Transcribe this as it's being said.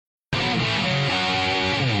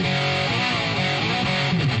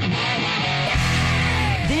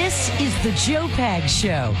The Joe Pags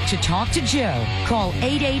Show. To talk to Joe, call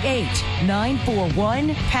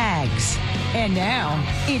 888-941-PAGS. And now,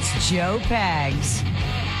 it's Joe Pags.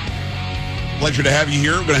 Pleasure to have you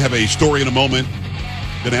here. We're going to have a story in a moment.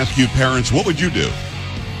 Going to ask you parents, what would you do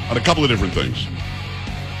on a couple of different things?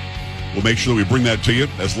 We'll make sure that we bring that to you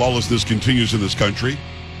as lawlessness continues in this country.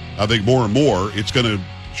 I think more and more it's going to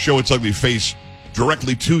show its ugly face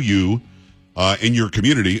directly to you in your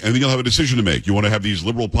community, and then you'll have a decision to make. You want to have these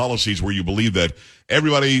liberal policies where you believe that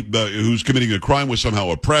everybody who's committing a crime was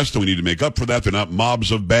somehow oppressed, and we need to make up for that. They're not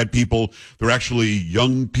mobs of bad people. They're actually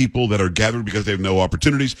young people that are gathered because they have no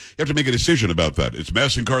opportunities. You have to make a decision about that. It's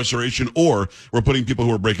mass incarceration, or we're putting people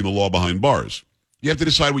who are breaking the law behind bars. You have to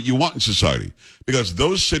decide what you want in society, because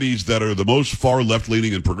those cities that are the most far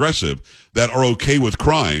left-leaning and progressive that are okay with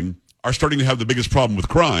crime are starting to have the biggest problem with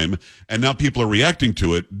crime, and now people are reacting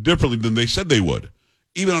to it differently than they said they would,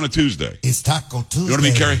 even on a Tuesday. It's Taco Tuesday. You know what I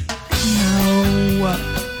mean, Carrie? No.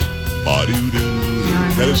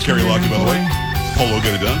 That is Carrie Lockie, by the way. Polo,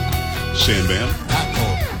 get it done. Sandman.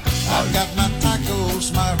 Taco. I've got my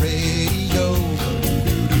tacos, my radio.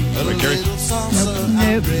 Wait, Carrie?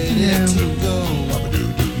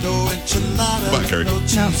 Nope. Come on, Carrie.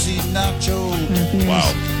 Wow.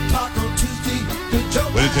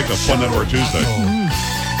 Way to take the fun out of our Tuesday.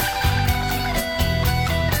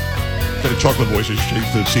 Got a chocolate voice has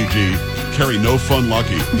changed to CG. Carrie, no fun,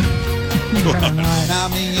 Lucky. Now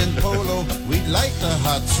me and Polo, we like the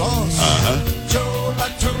hot sauce. Joe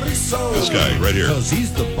like chorizo. This guy right here. Cause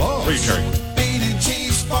he's the boss. Where are you, Carrie? Bean and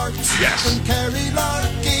cheese sparks. Yes. From Carrie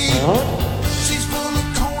Lucky. She's full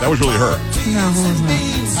of corn. That was really her. No,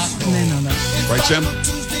 they know that. Right, Sam?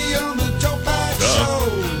 Tuesday on the Joe Pags Show.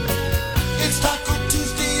 It's Taco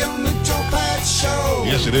Tuesday on the Joe Pags Show.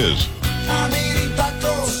 Yes, it is. I'm eating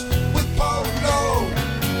tacos with Polo.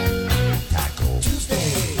 Taco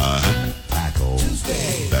Tuesday. Taco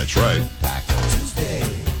Tuesday. That's right. Taco Tuesday.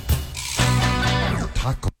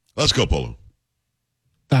 Taco. Let's go, Polo.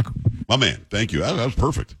 Taco. My man, thank you. That was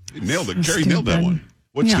perfect. You nailed it. So Carrie nailed that stupid. one.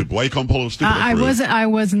 What's stupid? Why you calling Polo stupid? I was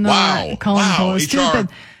not calling Polo HR. stupid.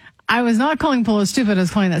 I was not calling Polo stupid. I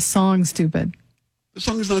was calling that song stupid. The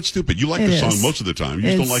song is not stupid. You like It the song is. most of the time. You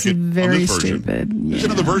just don't like it very on this version. stupid. There's Yeah.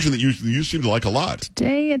 another version that you seem to like a lot.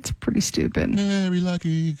 Today it's pretty stupid. Carrie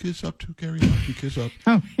Lucky, kiss up to Carrie Lucky, kiss up.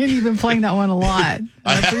 Oh, you've been playing that one a lot.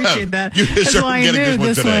 I have. appreciate that. You That's started why I getting knew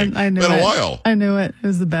this one today. one. I knew Been a it. while. I knew it. It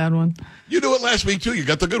was the bad one. You knew it last week, too. You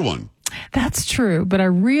got the good one. That's true, but I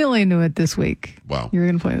really knew it this week. Wow. You were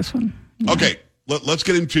going to play this one. Yeah. Okay, let's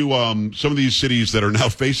get into some of these cities that are now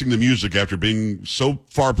facing the music after being so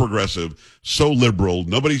far progressive, so liberal.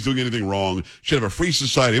 Nobody's doing anything wrong. Should have a free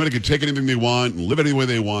society. Anybody can take anything they want and live any way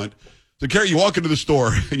they want. So, Carrie, you walk into the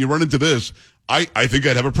store and you run into this. I think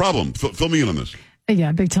I'd have a problem. Fill me in on this.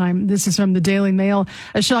 Yeah, big time. This is from the Daily Mail.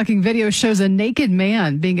 A shocking video shows a naked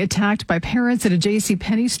man being attacked by parents at a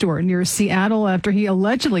JCPenney store near Seattle after he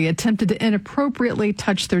allegedly attempted to inappropriately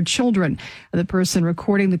touch their children. The person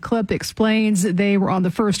recording the clip explains they were on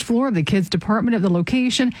the first floor of the kids' department at the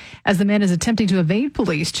location as the man is attempting to evade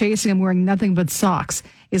police, chasing him wearing nothing but socks.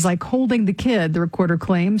 Is like holding the kid, the recorder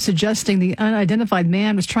claims, suggesting the unidentified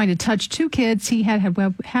man was trying to touch two kids he had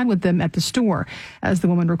with them at the store. As the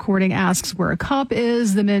woman recording asks where a cop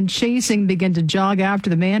is, the men chasing begin to jog after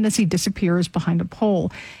the man as he disappears behind a pole.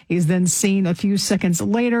 He's then seen a few seconds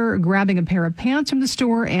later grabbing a pair of pants from the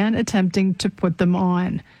store and attempting to put them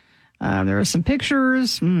on. There are some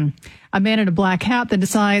pictures. A man in a black hat then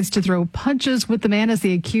decides to throw punches with the man as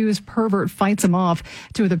the accused pervert fights him off.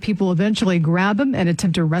 Two other people eventually grab him and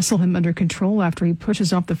attempt to wrestle him under control after he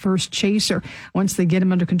pushes off the first chaser. Once they get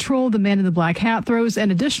him under control, the man in the black hat throws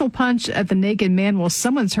an additional punch at the naked man while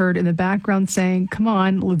someone's heard in the background saying, "Come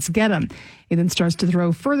on, let's get him." He then starts to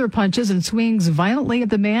throw further punches and swings violently at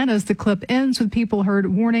the man as the clip ends with people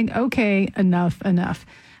heard warning, "Okay, enough, enough."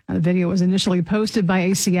 The video was initially posted by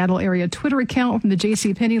a Seattle area Twitter account from the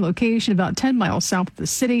JCPenney location about 10 miles south of the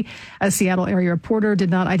city. A Seattle area reporter did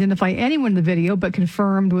not identify anyone in the video, but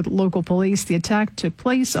confirmed with local police the attack took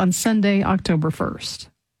place on Sunday, October 1st.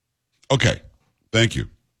 Okay, thank you.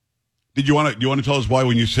 Do you want to tell us why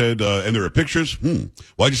when you said, and there are pictures?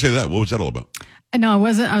 Why'd you say that? What was that all about? No, I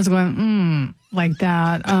wasn't. I was going, like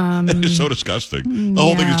that. It's so disgusting. The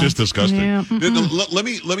whole thing is just disgusting. Yeah, let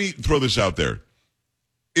me throw this out there.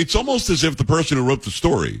 It's almost as if the person who wrote the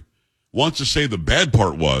story wants to say the bad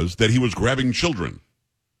part was that he was grabbing children.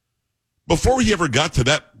 Before he ever got to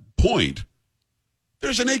that point,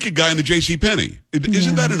 there's a naked guy in the JCPenney.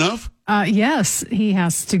 Isn't that enough? Yes, he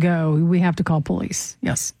has to go. We have to call police.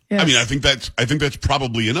 Yes. I mean, I think that's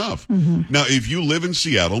probably enough. Now, if you live in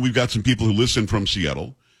Seattle, we've got some people who listen from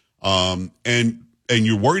Seattle. and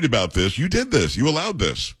you're worried about this, you did this. You allowed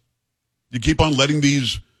this. You keep on letting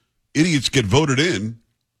these idiots get voted in.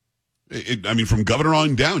 From governor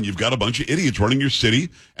on down, you've got a bunch of idiots running your city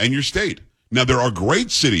and your state. Now, there are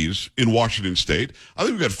great cities in Washington State. I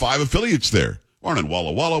think we've got 5 affiliates there. We're on in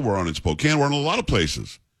Walla Walla. We're on in Spokane. We're on in a lot of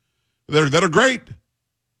places that are great.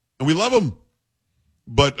 And we love them.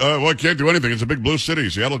 But, I can't do anything. It's a big blue city.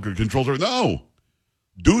 Seattle controls everything. No.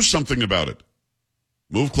 Do something about it.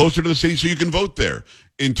 Move closer to the city so you can vote there.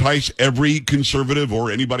 Entice every conservative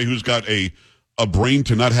or anybody who's got a brain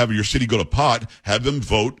to not have your city go to pot. Have them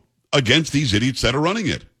vote against these idiots that are running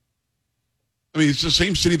it. It's the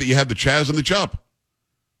same city that you had the Chaz and the Chop.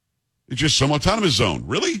 It's just some autonomous zone.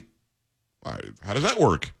 Really? How does that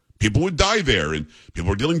work? People would die there, and people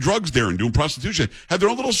were dealing drugs there and doing prostitution. Had their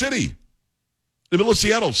own little city. In the middle of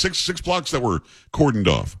Seattle, six blocks that were cordoned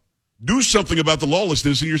off. Do something about the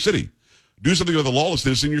lawlessness in your city. Do something about the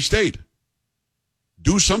lawlessness in your state.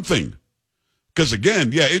 Do something. Because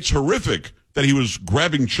again, it's horrific that he was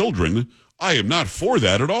grabbing children. I am not for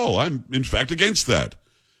that at all. I'm, in fact, against that.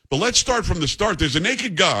 But let's start from the start. There's a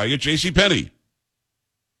naked guy at JCPenney.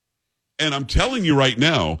 And I'm telling you right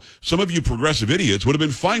now, some of you progressive idiots would have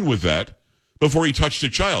been fine with that before he touched a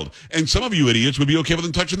child. And some of you idiots would be okay with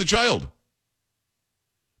him touching the child.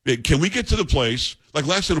 Can we get to the place, like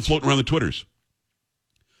last night floating around the Twitters?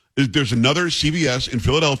 There's another CVS in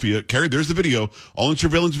Philadelphia. Carrie, there's the video, all in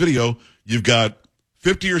surveillance video. You've got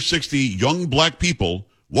 50 or 60 young black people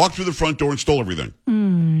walk through the front door and stole everything.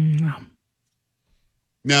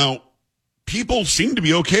 Now, people seem to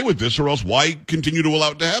be okay with this, or else why continue to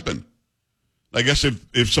allow it to happen? I guess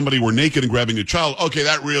if somebody were naked and grabbing a child, okay,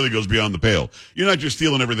 that really goes beyond the pale. You're not just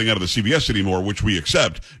stealing everything out of the CVS anymore, which we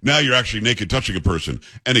accept. Now you're actually naked touching a person.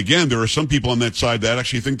 And again, there are some people on that side that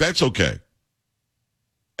actually think that's okay.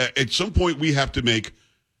 At some point, we have to make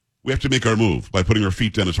our move by putting our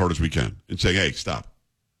feet down as hard as we can and saying, hey, stop.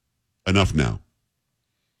 Enough now.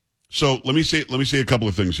 So let me say a couple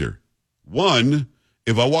of things here. One,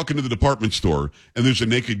 if I walk into the department store and there's a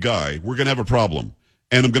naked guy, we're going to have a problem.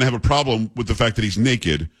 And I'm going to have a problem with the fact that he's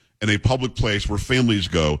naked in a public place where families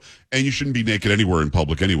go, and you shouldn't be naked anywhere in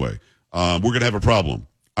public anyway. We're going to have a problem.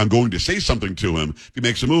 I'm going to say something to him. If he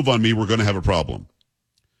makes a move on me, we're going to have a problem.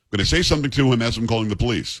 I'm going to say something to him as I'm calling the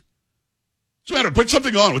police. What's the matter? Put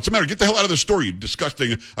something on. What's the matter? Get the hell out of the store, you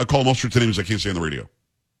disgusting. I call him all sorts of names I can't say on the radio.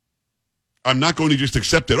 I'm not going to just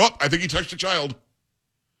accept it. Oh, I think he touched a child.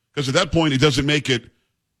 Because at that point, it doesn't make it,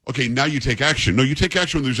 okay, now you take action. No, you take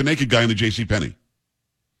action when there's a naked guy in the JCPenney.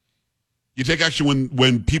 You take action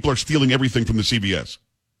when people are stealing everything from the CVS.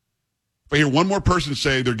 If I hear one more person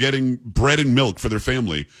say they're getting bread and milk for their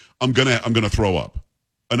family, I'm gonna throw up.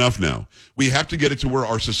 Enough now. We have to get it to where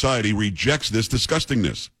our society rejects this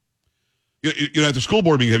disgustingness. You know, at the school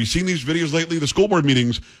board meeting, have you seen these videos lately? The school board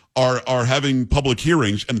meetings are having public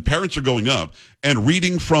hearings, and the parents are going up and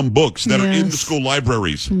reading from books that are in the school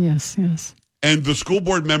libraries. Yes. And the school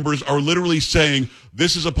board members are literally saying,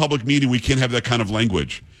 this is a public meeting. We can't have that kind of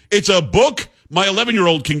language. It's a book my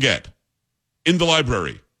 11-year-old can get in the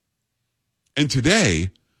library. And today,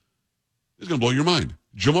 this is going to blow your mind.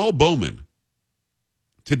 Jamal Bowman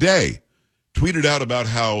today tweeted out about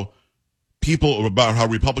how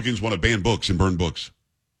Republicans want to ban books and burn books.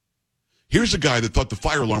 Here's a guy that thought the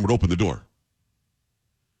fire alarm would open the door,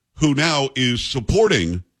 who now is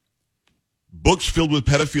supporting books filled with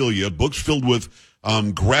pedophilia, books filled with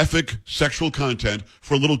graphic sexual content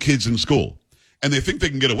for little kids in school. And they think they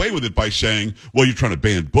can get away with it by saying, well, you're trying to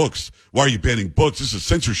ban books. Why are you banning books? This is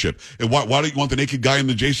censorship. And why don't you want the naked guy in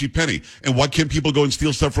the JCPenney? And why can't people go and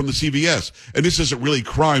steal stuff from the CVS? And this isn't really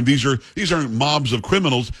crime. These aren't mobs of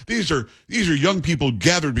criminals. These are young people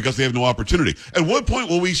gathered because they have no opportunity. At what point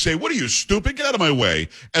will we say, what are you, stupid? Get out of my way,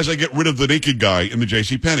 as I get rid of the naked guy in the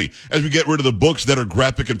JCPenney, as we get rid of the books that are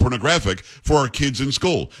graphic and pornographic for our kids in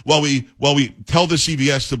school, while we tell the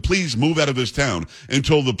CVS to please move out of this town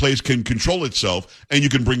until the place can control itself and you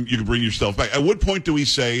can bring yourself back. At what point do we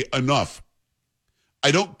say enough? I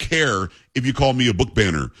don't care if you call me a book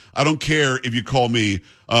banner. I don't care if you call me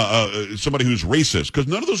somebody who's racist, because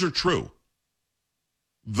none of those are true.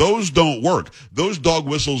 Those don't work. Those dog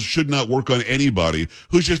whistles should not work on anybody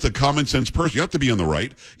who's just a common sense person. You have to be on the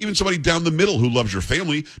right. Even somebody down the middle who loves your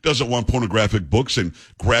family doesn't want pornographic books and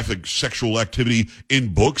graphic sexual activity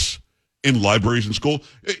in books, in libraries and school.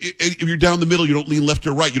 If you're down the middle, you don't lean left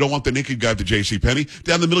or right. You don't want the naked guy at the JCPenney.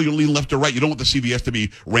 Down the middle, you don't lean left or right. You don't want the CVS to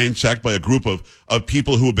be ransacked by a group of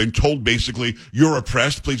people who have been told basically, you're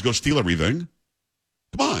oppressed, please go steal everything.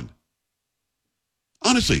 Come on.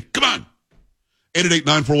 Honestly, come on.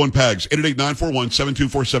 888-941-PAGS,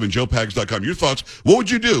 888-941-7247, joepags.com. Your thoughts, what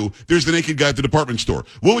would you do? There's the naked guy at the department store.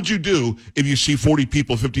 What would you do if you see 40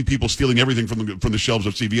 people, 50 people stealing everything from the shelves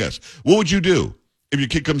of CVS? What would you do if your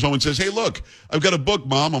kid comes home and says, hey, look, I've got a book,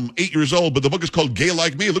 Mom. I'm 8 years old, but the book is called Gay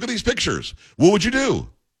Like Me. Look at these pictures. What would you do?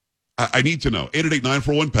 I need to know.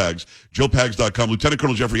 888-941-PAGS, joepags.com. Lieutenant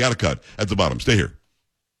Colonel Jeffrey Addicott at the bottom. Stay here.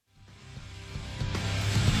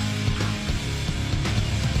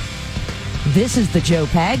 This is the Joe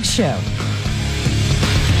Pags Show.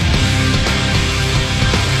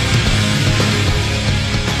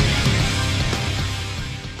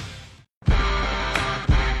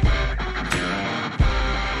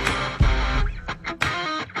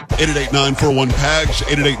 Eight 941-PAGS,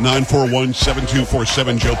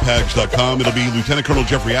 888-941-7247, joepags.com. It'll be Lieutenant Colonel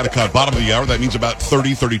Jeffrey Addicott, bottom of the hour. That means about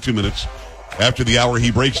 32 minutes. After the hour,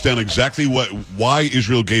 he breaks down exactly why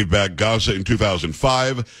Israel gave back Gaza in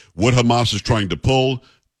 2005, what Hamas is trying to pull,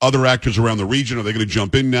 other actors around the region, are they going to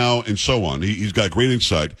jump in now, and so on. He's got great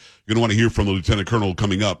insight. You're going to want to hear from the Lieutenant Colonel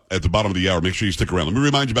coming up at the bottom of the hour. Make sure you stick around. Let me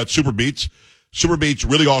remind you about Super Beets. Super Beets,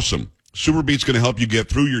 really awesome. Super Beets going to help you get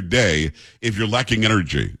through your day if you're lacking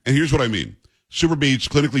energy. And here's what I mean. Super Beets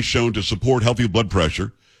clinically shown to support healthy blood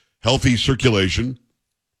pressure, healthy circulation,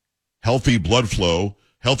 healthy blood flow,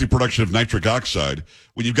 healthy production of nitric oxide.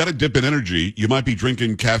 When you've got a dip in energy, you might be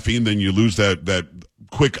drinking caffeine, then you lose that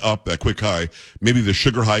quick up, that quick high. Maybe the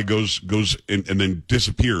sugar high goes and then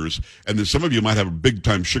disappears. And then some of you might have a big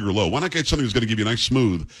time sugar low. Why not get something that's going to give you a nice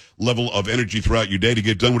smooth level of energy throughout your day to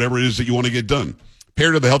get done whatever it is that you want to get done?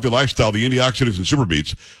 Paired to the healthy lifestyle, the antioxidants in Super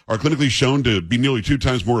Beets are clinically shown to be nearly 2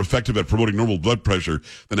 times more effective at promoting normal blood pressure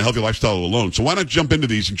than a healthy lifestyle alone. So why not jump into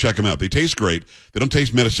these and check them out? They taste great. They don't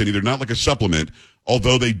taste medicine-y. They're not like a supplement,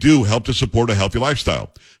 although they do help to support a healthy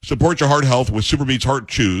lifestyle. Support your heart health with Super Beets Heart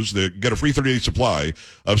Chews. Get a free 30-day supply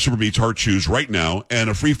of Super Beets Heart Chews right now and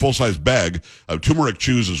a free full-size bag of turmeric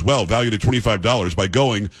chews as well, valued at $25 by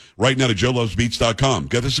going right now to joelovesbeets.com.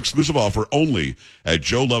 Get this exclusive offer only at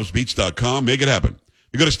joelovesbeets.com. Make it happen.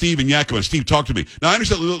 You go to Steve in Yakima. Steve, talk to me. Now, I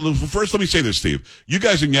understand. First, let me say this, Steve. You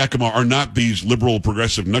guys in Yakima are not these liberal,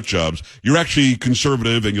 progressive nut jobs. You're actually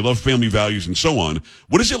conservative, and you love family values and so on.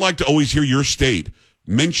 What is it like to always hear your state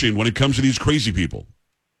mentioned when it comes to these crazy people?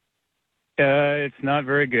 It's not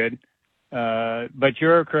very good. But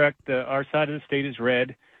you're correct. Our side of the state is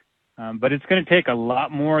red. But it's going to take a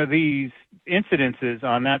lot more of these incidences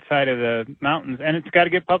on that side of the mountains, and it's got to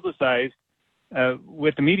get publicized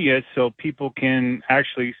with the media so people can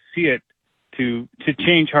actually see it to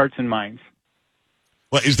change hearts and minds.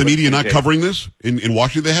 Well, is the media not covering this in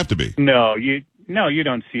Washington? They have to be. No, you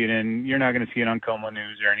don't see it, and you're not going to see it on Como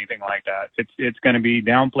News or anything like that. It's going to be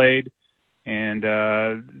downplayed, and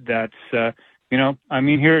that's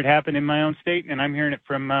here it happened in my own state, and I'm hearing it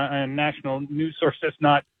from a national news source that's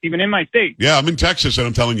not even in my state. Yeah, I'm in Texas, and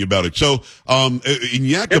I'm telling you about it. So, in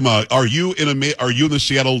Yakima, are you in the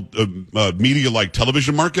Seattle media like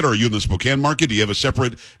television market, or are you in the Spokane market? Do you have a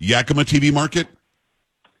separate Yakima TV market?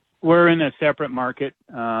 We're in a separate market.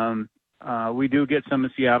 We do get some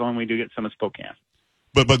of Seattle, and we do get some of Spokane.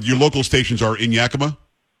 But your local stations are in Yakima?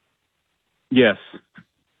 Yes.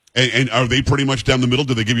 And are they pretty much down the middle?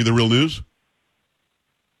 Do they give you the real news?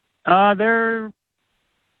 They're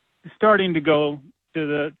starting to go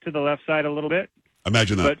to the left side a little bit.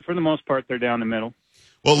 Imagine that. But for the most part, they're down the middle.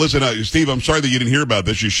 Well, listen, Steve, I'm sorry that you didn't hear about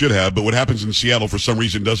this. You should have. But what happens in Seattle for some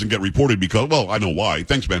reason doesn't get reported because, well, I know why.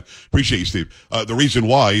 Thanks, man. Appreciate you, Steve. The reason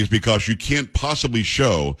why is because you can't possibly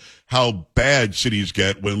show how bad cities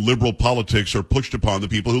get when liberal politics are pushed upon the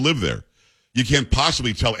people who live there. You can't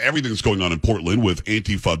possibly tell everything that's going on in Portland with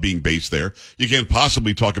Antifa being based there. You can't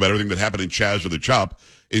possibly talk about everything that happened in Chaz or the Chop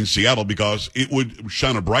in Seattle because it would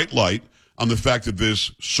shine a bright light on the fact that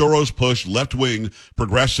this Soros-pushed, left-wing,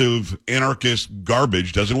 progressive, anarchist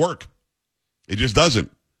garbage doesn't work. It just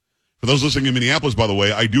doesn't. For those listening in Minneapolis, by the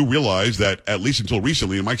way, I do realize that, at least until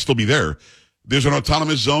recently, it might still be there's an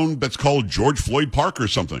autonomous zone that's called George Floyd Park or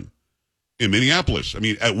something in Minneapolis. I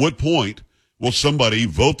mean, at what point will somebody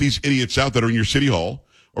vote these idiots out that are in your city hall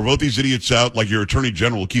or vote these idiots out like your Attorney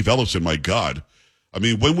General, Keith Ellison? My God. I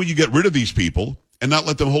mean, when will you get rid of these people and not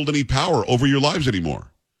let them hold any power over your lives anymore?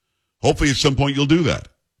 Hopefully at some point you'll do that.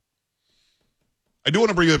 I do want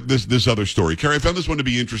to bring up this other story. Carrie, I found this one to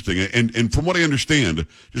be interesting. And from what I understand,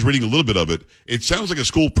 just reading a little bit of it, it sounds like a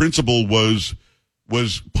school principal was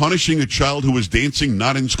punishing a child who was dancing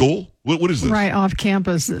not in school. What is this? Right, off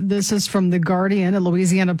campus. This is from The Guardian. A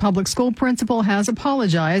Louisiana public school principal has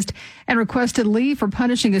apologized and requested leave for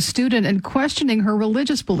punishing a student and questioning her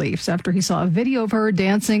religious beliefs after he saw a video of her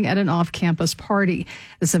dancing at an off-campus party.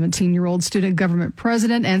 The 17-year-old student government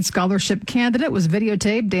president and scholarship candidate was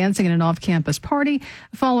videotaped dancing at an off-campus party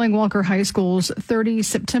following Walker High School's 30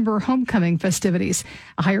 September homecoming festivities.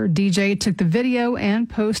 A hired DJ took the video and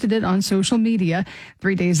posted it on social media.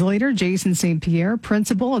 3 days later, Jason St. Pierre,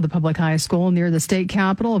 principal of the public high school near the state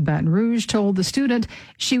capital of Baton Rouge, told the student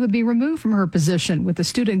she would be removed from her position with the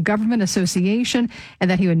Student Government Association and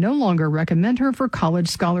that he would no longer recommend her for college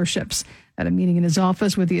scholarships. At a meeting in his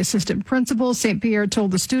office with the assistant principal, St. Pierre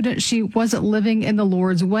told the student she wasn't living in the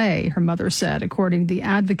Lord's way, her mother said, according to the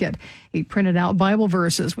Advocate. He printed out Bible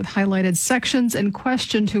verses with highlighted sections and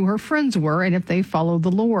questioned who her friends were and if they followed the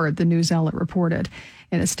Lord, the news outlet reported.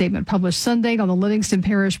 In a statement published Sunday on the Livingston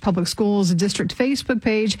Parish Public Schools District Facebook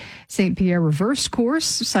page, St. Pierre reversed course,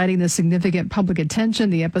 citing the significant public attention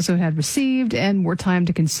the episode had received and more time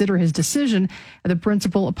to consider his decision. The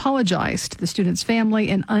principal apologized to the student's family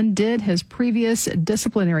and undid his previous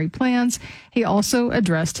disciplinary plans. He also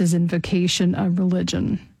addressed his invocation of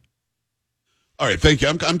religion. All right, thank you.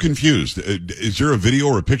 I'm confused. Is there a video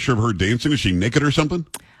or a picture of her dancing? Is she naked or something?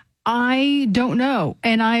 I don't know.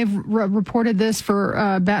 And I've reported this for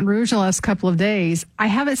Baton Rouge the last couple of days. I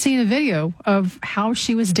haven't seen a video of how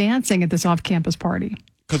she was dancing at this off-campus party.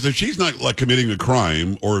 Because if she's not like committing a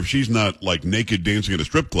crime or if she's not like naked dancing at a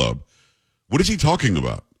strip club, what is he talking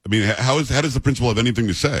about? I mean, how does the principal have anything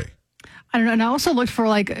to say? I don't know. And I also looked for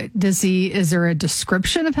is there a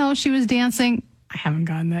description of how she was dancing? I haven't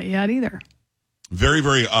gotten that yet either. Very,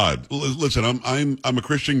 very odd. Listen, I'm a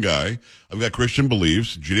Christian guy. I've got Christian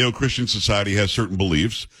beliefs. Judeo-Christian society has certain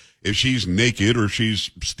beliefs. If she's naked or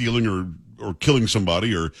she's stealing or killing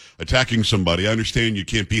somebody or attacking somebody, I understand you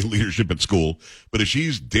can't be in leadership at school. But if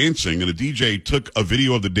she's dancing and a DJ took a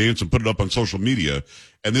video of the dance and put it up on social media,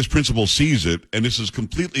 and this principal sees it, and this is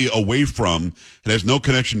completely away from and has no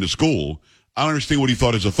connection to school, I don't understand what he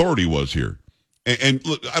thought his authority was here. And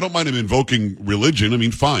look, I don't mind him invoking religion. I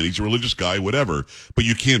mean, fine, he's a religious guy, whatever. But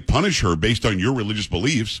you can't punish her based on your religious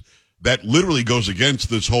beliefs. That literally goes against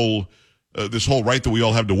this whole right that we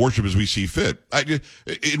all have to worship as we see fit.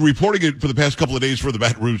 In reporting it for the past couple of days for the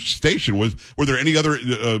Baton Rouge station, were there any other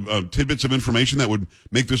tidbits of information that would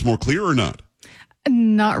make this more clear or not?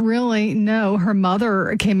 Not really, no. Her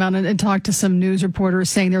mother came out and talked to some news reporters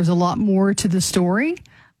saying there was a lot more to the story.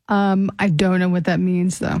 I don't know what that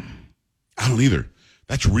means, though. I don't either.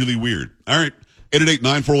 That's really weird. All right.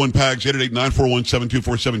 888-941-PAGS,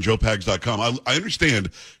 888-941-7247, joepags.com. I understand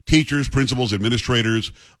teachers, principals,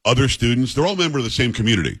 administrators, other students, they're all members of the same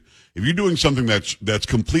community. If you're doing something that's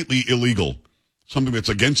completely illegal, something that's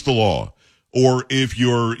against the law, or if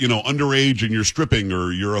you're, underage and you're stripping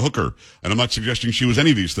or you're a hooker, and I'm not suggesting she was any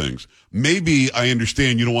of these things, maybe I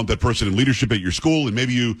understand you don't want that person in leadership at your school, and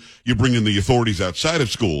maybe you bring in the authorities outside of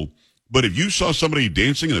school. But if you saw somebody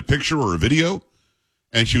dancing in a picture or a video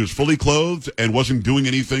and she was fully clothed and wasn't doing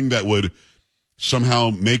anything that would somehow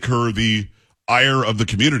make her the ire of the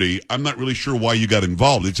community, I'm not really sure why you got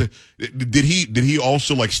involved. Did he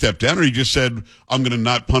also step down, or he just said, I'm going to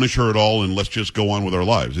not punish her at all and let's just go on with our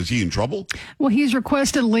lives? Is he in trouble? Well, he's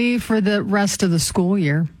requested leave for the rest of the school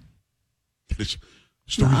year. This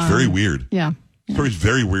story's very weird. Yeah. Story's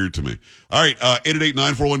very weird to me. All right,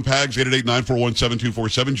 888-941-PAGS,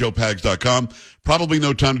 888-941-7247, joepags.com. Probably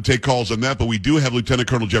no time to take calls on that, but we do have Lieutenant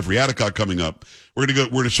Colonel Jeffrey Addicott coming up. We're going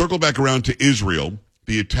to circle back around to Israel,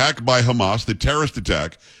 the attack by Hamas, the terrorist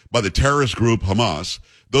attack by the terrorist group Hamas.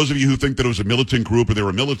 Those of you who think that it was a militant group or they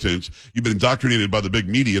were militants, you've been indoctrinated by the big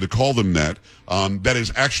media to call them that. That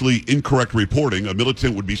is actually incorrect reporting. A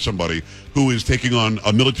militant would be somebody who is taking on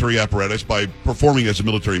a military apparatus by performing as a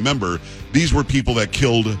military member. These were people that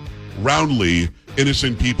killed roundly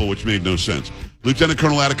innocent people, which made no sense. Lieutenant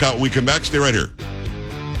Colonel Addicott, when we come back, stay right here.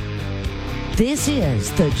 This is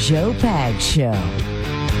the Joe Pags Show.